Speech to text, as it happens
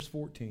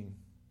14.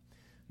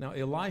 Now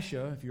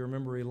Elisha, if you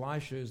remember,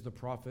 Elisha is the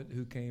prophet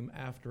who came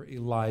after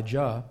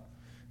Elijah.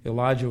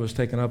 Elijah was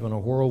taken up in a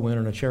whirlwind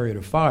and a chariot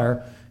of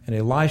fire, and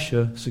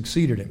Elisha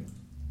succeeded him.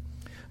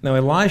 Now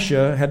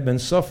Elisha had been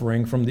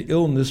suffering from the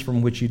illness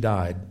from which he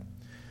died.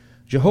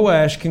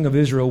 Jehoash, king of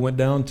Israel, went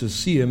down to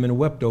see him and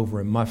wept over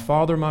him. My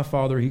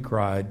father, he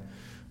cried,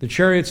 the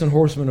chariots and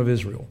horsemen of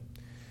Israel.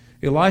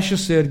 Elisha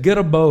said, get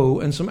a bow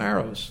and some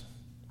arrows.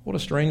 What a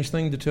strange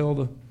thing to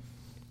tell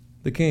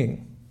the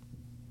king.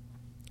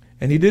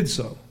 And he did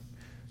so.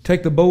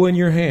 Take the bow in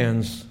your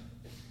hands,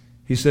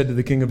 he said to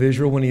the king of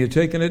Israel. When he had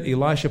taken it,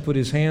 Elisha put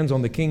his hands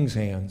on the king's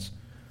hands.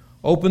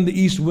 Open the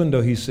east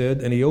window, he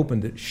said, and he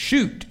opened it.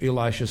 Shoot,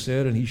 Elisha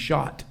said, and he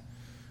shot.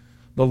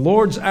 The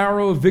Lord's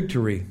arrow of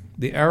victory,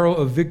 the arrow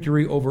of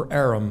victory over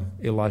Aram,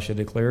 Elisha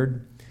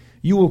declared.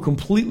 You will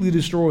completely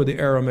destroy the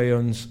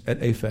Arameans at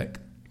Aphek.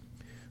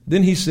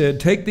 Then he said,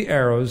 take the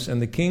arrows,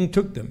 and the king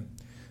took them.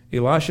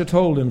 Elisha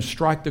told him,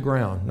 strike the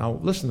ground. Now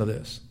listen to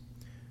this.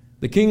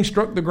 The king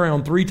struck the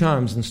ground 3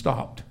 times and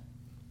stopped.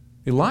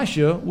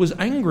 Elisha was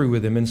angry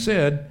with him and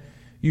said,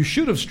 you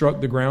should have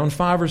struck the ground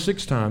 5 or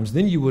 6 times.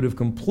 Then you would have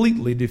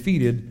completely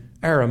defeated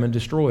Aram and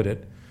destroyed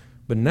it.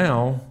 But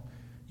now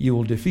you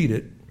will defeat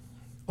it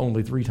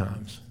only 3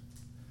 times.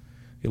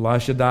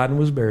 Elisha died and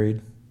was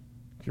buried.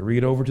 If you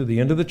read over to the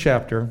end of the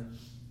chapter,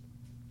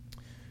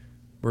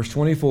 verse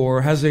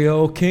 24,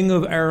 Hazael, king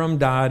of Aram,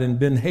 died, and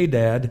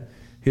Ben-Hadad,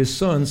 his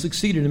son,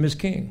 succeeded him as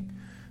king.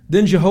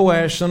 Then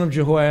Jehoash, son of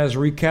Jehoahaz,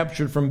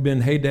 recaptured from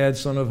Ben-Hadad,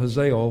 son of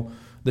Hazael,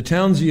 the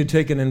towns he had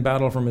taken in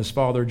battle from his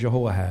father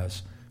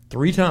Jehoahaz.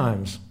 3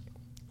 times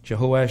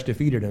Jehoash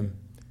defeated him,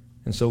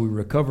 and so he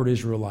recovered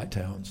Israelite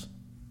towns,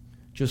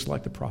 just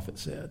like the prophet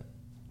said.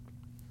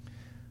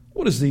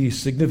 What is the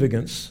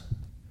significance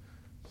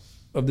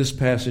of this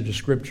passage of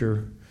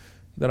Scripture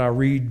that I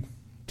read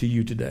to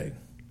you today?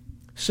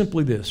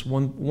 Simply this,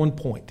 one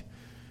point.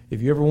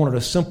 If you ever wanted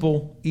a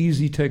simple,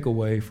 easy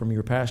takeaway from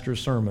your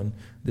pastor's sermon,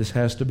 this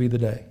has to be the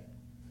day.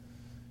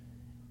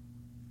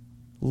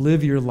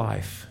 Live your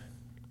life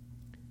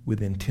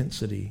with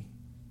intensity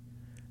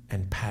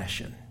and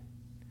passion,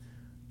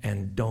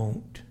 and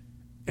don't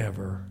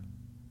ever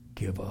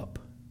give up.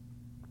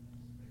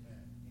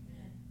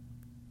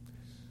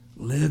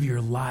 Live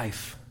your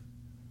life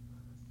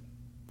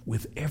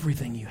with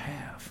everything you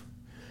have.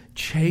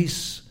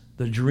 Chase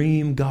the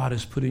dream God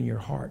has put in your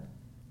heart.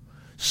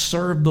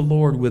 Serve the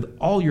Lord with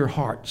all your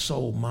heart,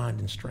 soul, mind,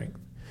 and strength.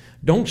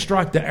 Don't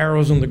strike the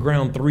arrows on the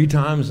ground 3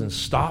 times and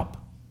stop.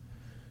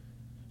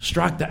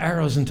 Strike the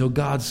arrows until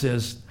God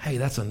says, hey,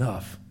 that's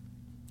enough.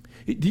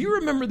 Do you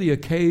remember the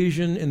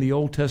occasion in the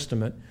Old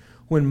Testament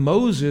when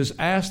Moses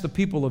asked the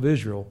people of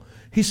Israel,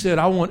 he said,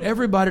 I want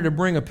everybody to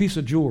bring a piece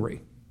of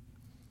jewelry.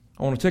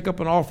 I want to take up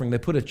an offering. They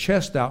put a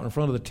chest out in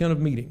front of the tent of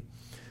meeting.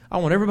 I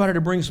want everybody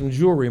to bring some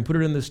jewelry and put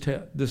it in this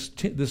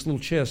little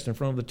chest in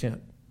front of the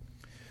tent.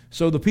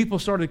 So the people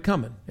started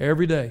coming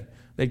every day.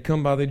 They'd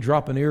come by, they'd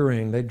drop an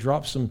earring, they'd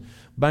drop some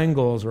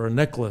bangles or a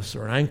necklace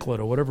or an anklet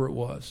or whatever it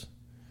was.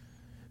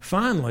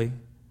 Finally,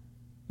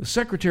 the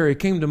secretary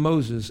came to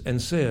Moses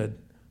and said,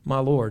 my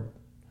Lord,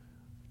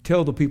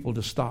 tell the people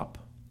to stop.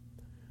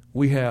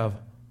 We have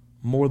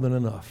more than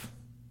enough.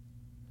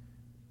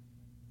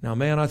 Now,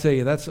 man, I tell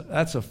you, that's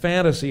a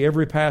fantasy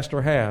every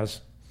pastor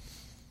has.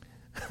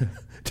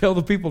 Tell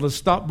the people to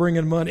stop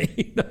bringing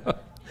money.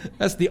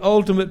 That's the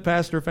ultimate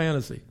pastor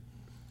fantasy.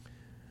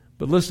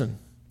 But listen,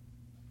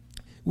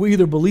 we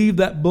either believe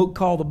that book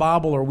called the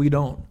Bible or we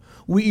don't.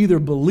 We either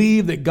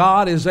believe that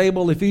God is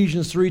able,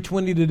 Ephesians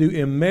 3:20, to do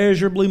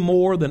immeasurably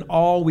more than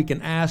all we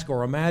can ask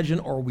or imagine,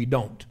 or we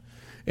don't.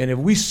 And if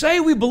we say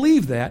we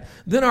believe that,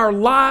 then our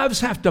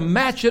lives have to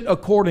match it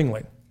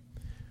accordingly.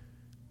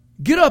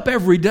 Get up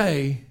every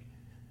day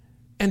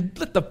and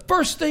let the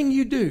first thing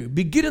you do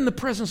be get in the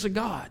presence of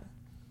God.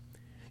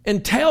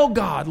 And tell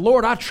God,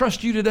 Lord, I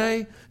trust you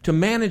today to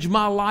manage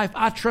my life.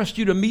 I trust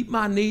you to meet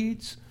my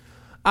needs.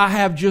 I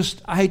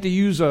hate to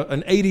use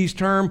an 80s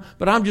term,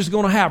 but I'm just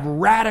going to have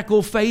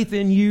radical faith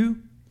in you.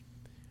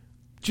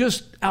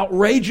 Just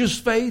outrageous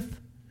faith.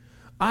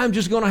 I'm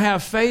just going to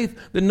have faith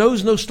that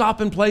knows no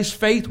stopping place,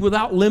 faith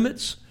without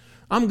limits.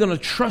 I'm going to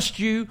trust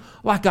you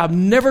like I've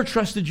never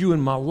trusted you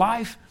in my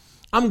life.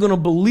 I'm going to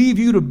believe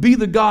you to be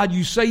the God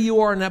you say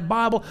you are in that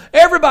Bible.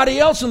 Everybody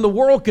else in the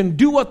world can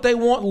do what they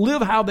want,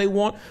 live how they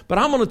want, but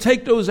I'm going to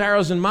take those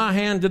arrows in my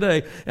hand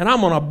today, and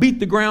I'm going to beat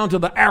the ground till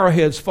the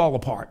arrowheads fall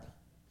apart.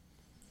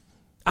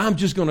 I'm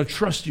just going to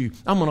trust you.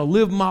 I'm going to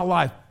live my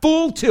life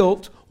full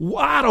tilt,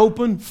 wide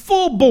open,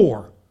 full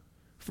bore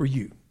for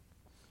you.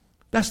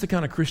 That's the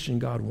kind of Christian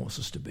God wants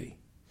us to be.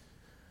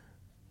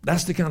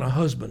 That's the kind of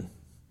husband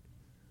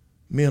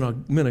men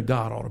of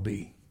God ought to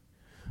be.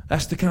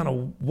 That's the kind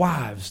of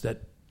wives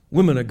that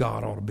women of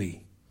God ought to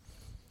be.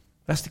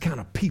 That's the kind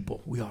of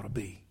people we ought to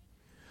be.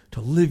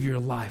 To live your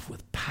life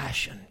with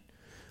passion.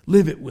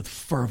 Live it with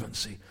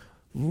fervency.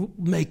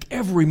 Make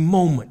every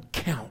moment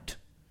count.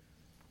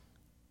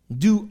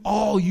 Do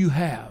all you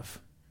have.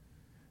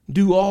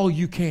 Do all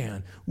you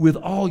can with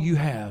all you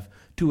have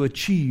to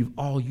achieve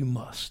all you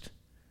must.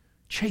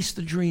 Chase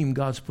the dream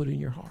God's put in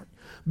your heart.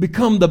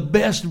 Become the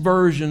best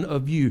version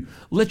of you.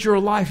 Let your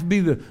life be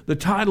the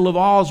title of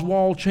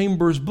Oswald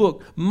Chambers'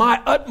 book,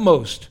 My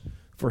Utmost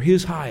for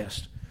His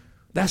Highest.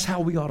 That's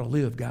how we ought to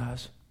live,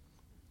 guys.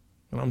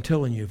 And I'm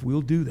telling you, if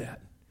we'll do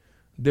that,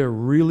 there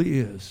really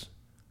is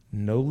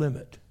no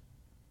limit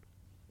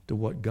to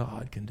what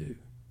God can do.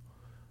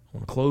 I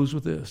want to close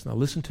with this. Now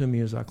listen to me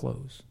as I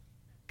close.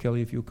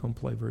 Kelly, if you'll come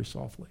play very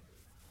softly.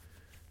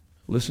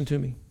 Listen to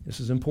me.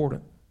 This is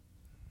important.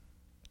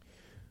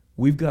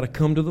 We've got to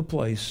come to the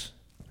place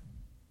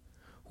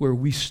where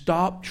we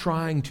stop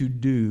trying to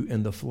do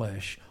in the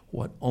flesh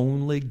what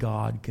only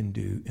God can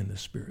do in the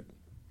Spirit.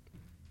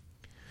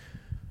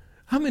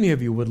 How many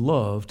of you would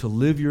love to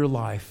live your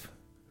life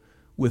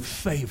with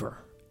favor?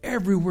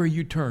 Everywhere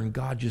you turn,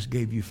 God just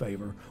gave you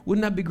favor.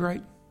 Wouldn't that be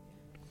great?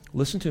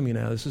 Listen to me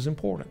now. This is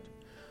important.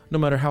 No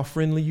matter how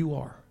friendly you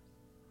are,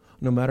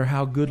 no matter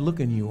how good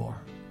looking you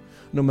are,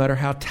 no matter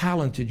how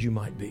talented you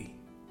might be,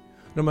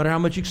 no matter how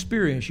much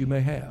experience you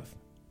may have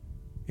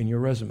in your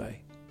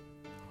resume,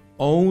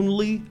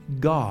 only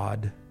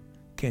God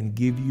can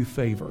give you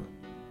favor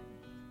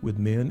with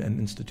men and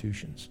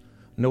institutions.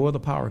 No other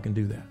power can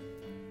do that.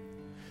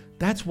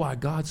 That's why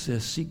God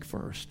says, seek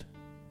first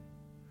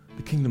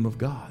the kingdom of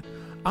God.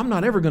 I'm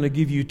not ever going to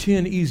give you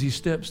 10 easy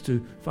steps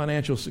to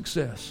financial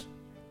success,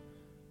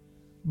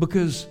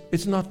 because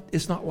it's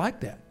not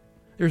like that.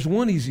 There's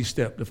one easy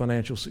step to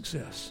financial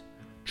success.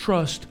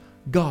 Trust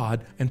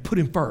God and put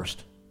Him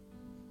first.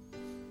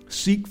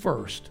 Seek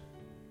first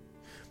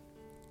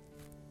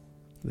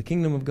the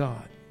kingdom of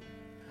God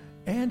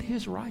and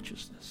His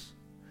righteousness,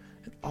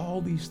 and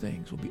all these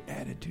things will be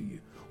added to you.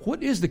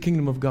 What is the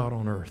kingdom of God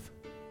on earth?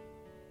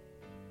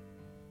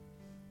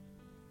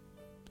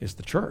 It's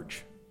the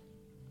church.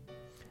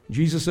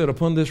 Jesus said,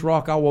 upon this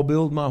rock I will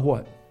build my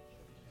what?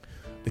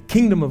 The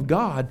kingdom of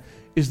God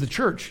is the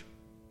church.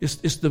 It's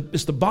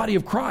the body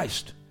of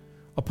Christ.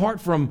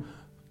 Apart from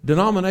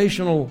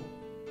denominational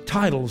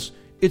titles,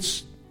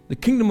 it's the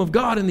kingdom of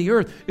God in the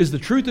earth is the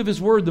truth of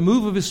His word, the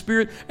move of His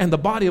Spirit, and the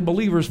body of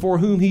believers for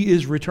whom He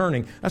is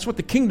returning. That's what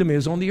the kingdom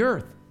is on the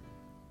earth.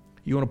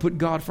 You want to put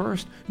God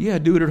first? Yeah,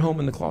 do it at home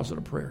in the closet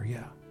of prayer.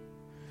 Yeah.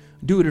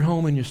 Do it at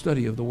home in your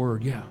study of the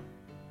word. Yeah.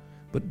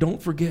 But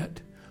don't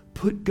forget,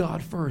 put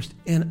God first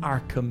in our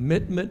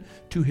commitment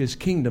to His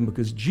kingdom,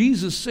 because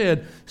Jesus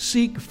said,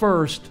 seek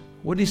first,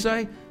 what did He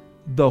say?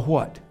 The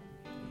what?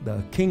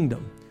 The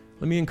kingdom.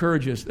 Let me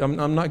encourage you. I'm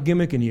not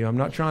gimmicking you. I'm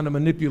not trying to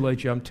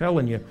manipulate you. I'm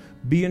telling you,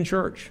 be in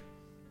church.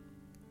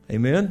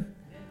 Amen?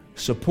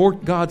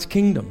 Support God's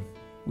kingdom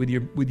with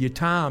your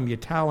time, your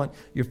talent,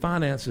 your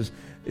finances.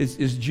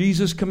 Is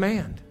Jesus'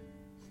 command.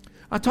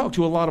 I talk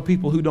to a lot of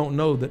people who don't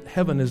know that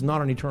heaven is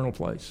not an eternal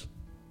place.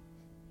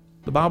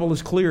 The Bible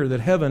is clear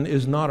that heaven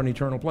is not an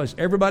eternal place.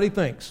 Everybody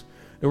thinks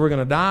that we're going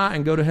to die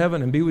and go to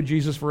heaven and be with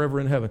Jesus forever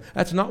in heaven.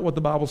 That's not what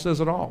the Bible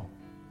says at all.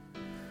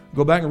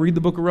 Go back and read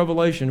the book of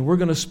Revelation. We're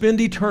going to spend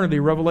eternity,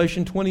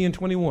 Revelation 20 and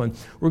 21.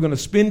 We're going to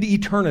spend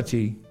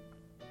eternity.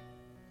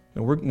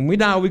 And when we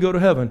die, we go to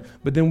heaven,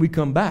 but then we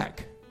come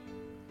back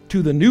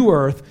to the new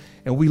earth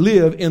and we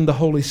live in the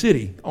holy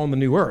city on the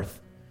new earth.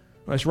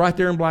 It's right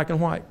there in black and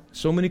white.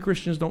 So many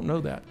Christians don't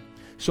know that.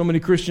 So many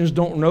Christians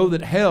don't know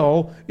that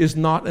hell is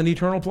not an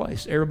eternal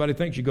place. Everybody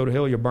thinks you go to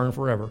hell, you'll burn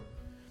forever.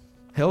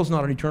 Hell's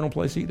not an eternal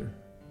place either.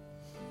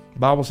 The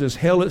Bible says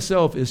hell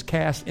itself is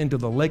cast into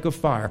the lake of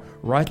fire,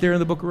 right there in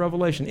the book of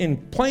Revelation, in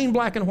plain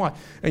black and white.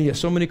 And yet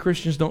so many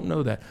Christians don't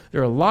know that.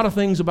 There are a lot of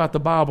things about the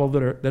Bible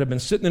that have been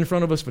sitting in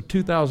front of us for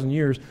 2,000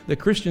 years that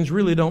Christians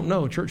really don't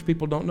know. Church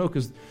people don't know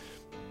because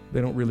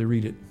they don't really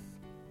read it.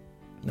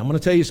 Now, I'm going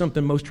to tell you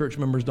something most church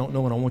members don't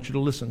know, and I want you to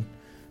listen.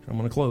 I'm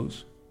going to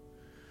close.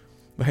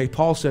 But hey,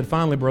 Paul said,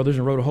 finally, brothers,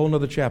 and wrote a whole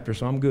other chapter,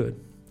 so I'm good.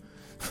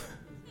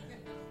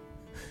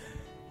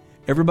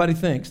 Everybody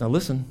thinks, now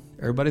listen,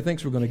 everybody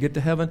thinks we're going to get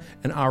to heaven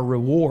and our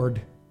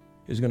reward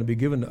is going to be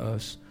given to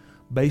us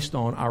based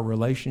on our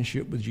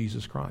relationship with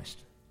Jesus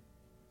Christ.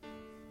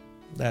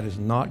 That is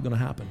not going to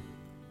happen.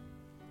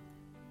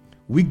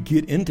 We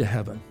get into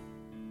heaven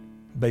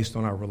based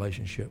on our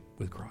relationship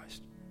with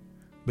Christ.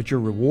 But your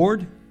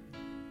reward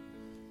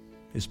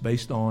is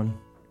based on,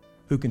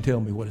 who can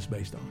tell me what it's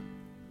based on?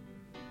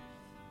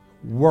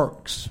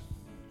 Works.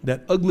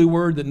 That ugly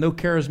word that no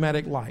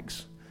charismatic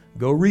likes.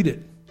 Go read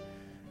it.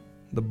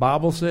 The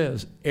Bible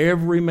says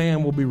every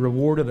man will be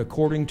rewarded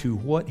according to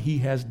what he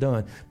has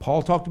done.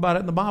 Paul talked about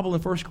it in the Bible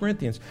in 1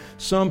 Corinthians.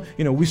 Some,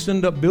 we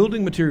send up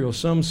building materials.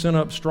 Some send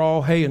up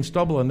straw, hay, and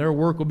stubble, and their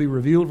work will be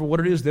revealed for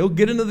what it is. They'll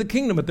get into the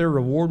kingdom, but their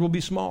reward will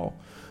be small.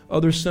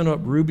 Others send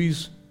up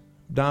rubies,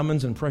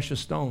 diamonds, and precious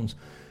stones,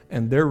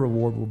 and their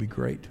reward will be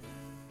great.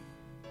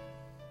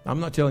 I'm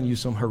not telling you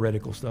some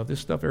heretical stuff. This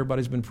stuff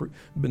everybody's been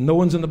no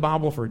one's in the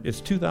Bible for,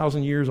 it's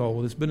 2,000 years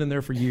old. It's been in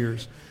there for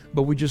years.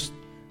 But we just,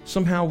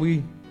 somehow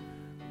we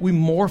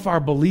morph our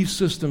belief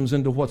systems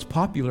into what's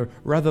popular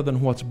rather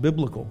than what's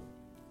biblical.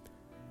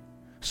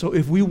 So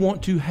if we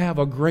want to have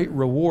a great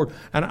reward,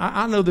 and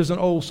I know there's an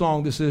old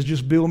song that says,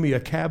 just build me a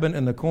cabin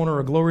in the corner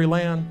of glory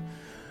land.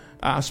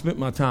 I spent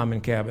my time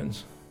in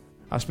cabins.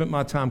 I spent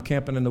my time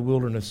camping in the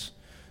wilderness.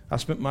 I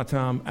spent my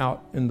time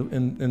out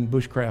in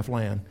bushcraft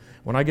land.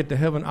 When I get to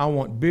heaven, I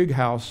want big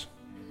house,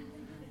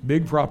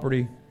 big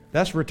property.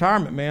 That's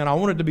retirement, man. I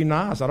want it to be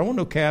nice. I don't want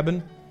no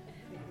cabin.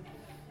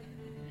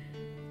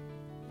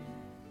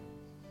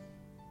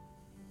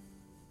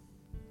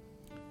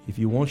 If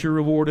you want your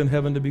reward in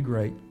heaven to be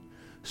great,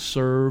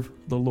 serve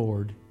the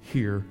Lord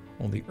here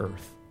on the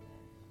earth.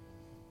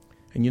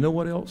 And you know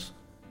what else?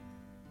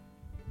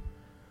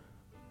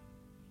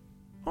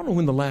 I don't know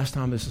when the last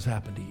time this has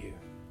happened to you.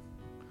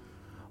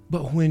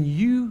 But when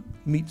you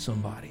meet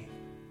somebody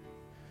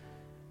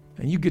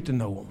and you get to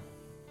know them,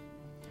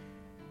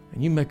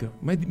 and you make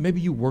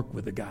maybe you work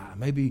with a guy,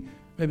 maybe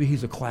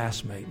he's a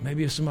classmate,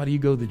 maybe it's somebody you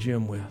go to the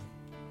gym with.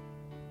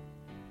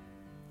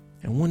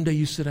 And one day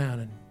you sit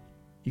down and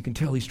you can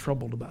tell he's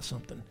troubled about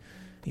something.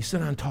 You sit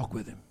down and talk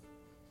with him.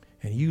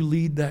 And you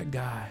lead that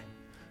guy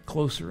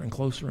closer and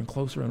closer and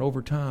closer. And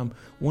over time,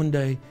 one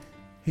day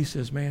he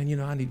says, man,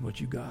 I need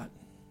what you got.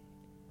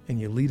 And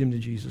you lead him to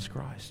Jesus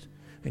Christ.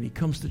 And he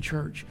comes to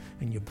church,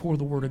 and you pour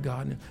the Word of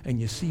God in him,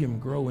 and you see him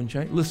grow and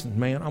change. Listen,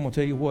 man, I'm going to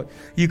tell you what.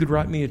 You could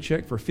write me a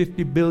check for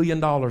 $50 billion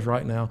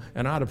right now,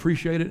 and I'd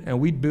appreciate it, and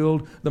we'd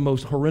build the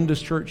most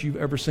horrendous church you've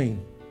ever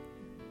seen.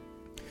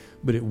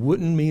 But it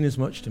wouldn't mean as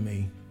much to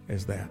me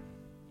as that.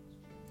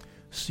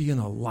 Seeing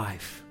a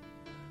life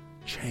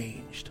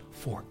changed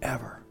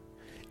forever.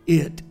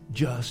 It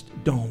just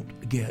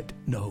don't get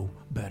no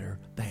better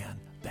than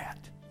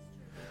that.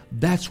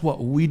 That's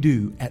what we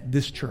do at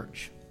this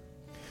church.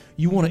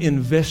 You want to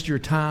invest your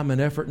time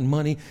and effort and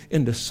money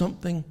into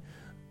something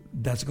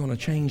that's going to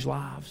change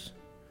lives.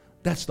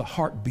 That's the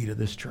heartbeat of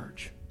this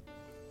church.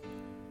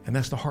 And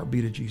that's the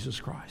heartbeat of Jesus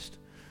Christ.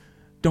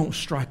 Don't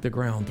strike the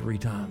ground 3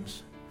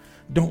 times.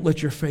 Don't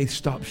let your faith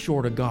stop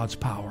short of God's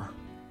power.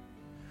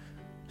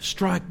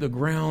 Strike the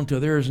ground till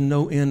there's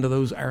no end to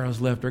those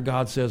arrows left, or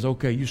God says,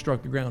 okay, you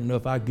struck the ground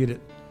enough, I get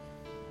it.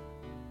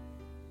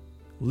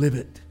 Live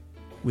it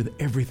with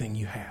everything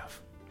you have.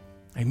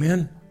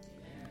 Amen?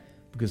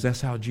 Because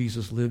that's how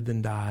Jesus lived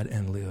and died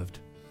and lived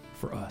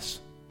for us.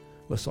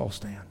 Let's all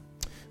stand.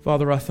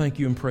 Father, I thank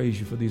you and praise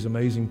you for these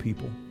amazing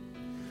people.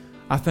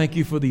 I thank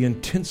you for the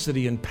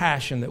intensity and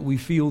passion that we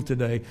feel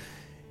today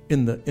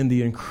in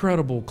the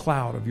incredible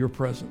cloud of your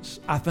presence.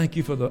 I thank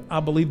you for I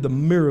believe the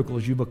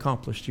miracles you've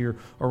accomplished here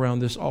around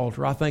this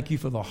altar. I thank you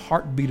for the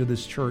heartbeat of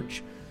this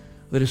church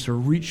that is to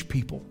reach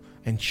people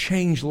and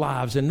change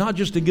lives, and not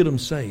just to get them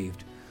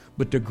saved,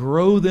 but to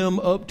grow them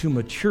up to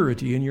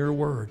maturity in your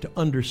word, to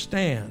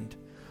understand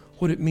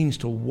what it means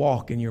to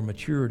walk in your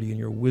maturity and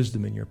your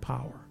wisdom and your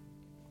power.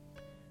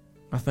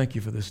 I thank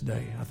you for this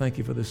day. I thank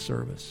you for this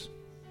service.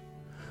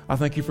 I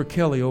thank you for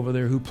Kelly over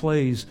there who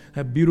plays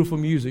that beautiful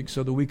music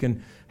so that we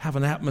can have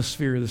an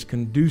atmosphere that's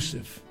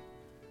conducive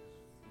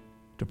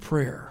to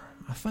prayer.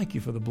 I thank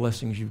you for the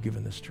blessings you've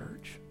given this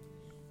church.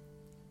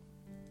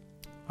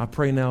 I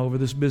pray now over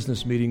this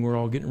business meeting we're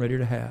all getting ready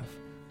to have,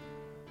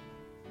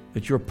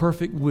 that your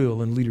perfect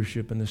will and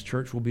leadership in this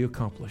church will be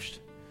accomplished,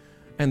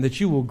 and that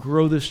you will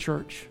grow this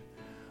church,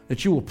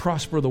 that you will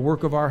prosper the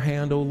work of our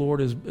hand, O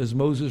Lord, as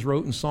Moses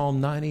wrote in Psalm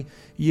 90,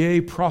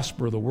 yea,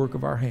 prosper the work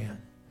of our hand.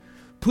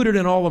 Put it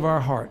in all of our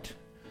heart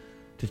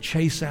to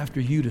chase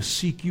after you, to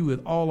seek you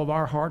with all of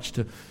our hearts,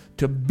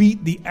 to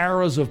beat the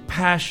arrows of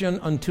passion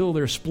until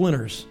they're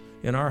splinters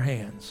in our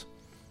hands,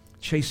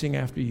 chasing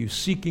after you,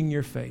 seeking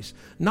your face.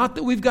 Not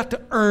that we've got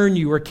to earn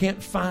you or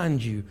can't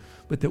find you,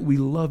 but that we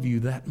love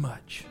you that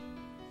much.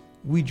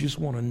 We just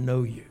want to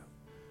know you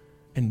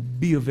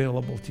and be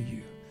available to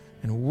you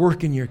and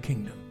work in your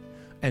kingdom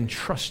and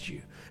trust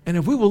you. And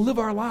if we will live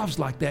our lives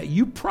like that,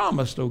 you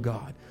promised, oh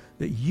God,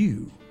 that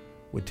you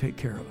would take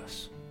care of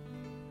us.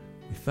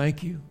 We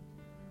thank you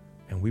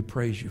and we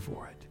praise you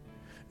for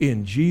it.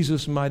 In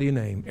Jesus' mighty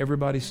name,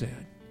 everybody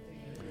said.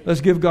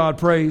 Let's give God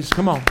praise.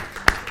 Come on.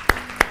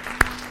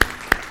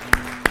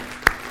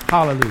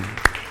 Hallelujah.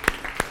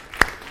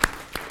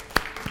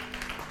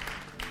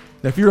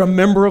 Now, if you're a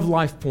member of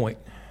Life Point,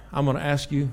 I'm going to ask you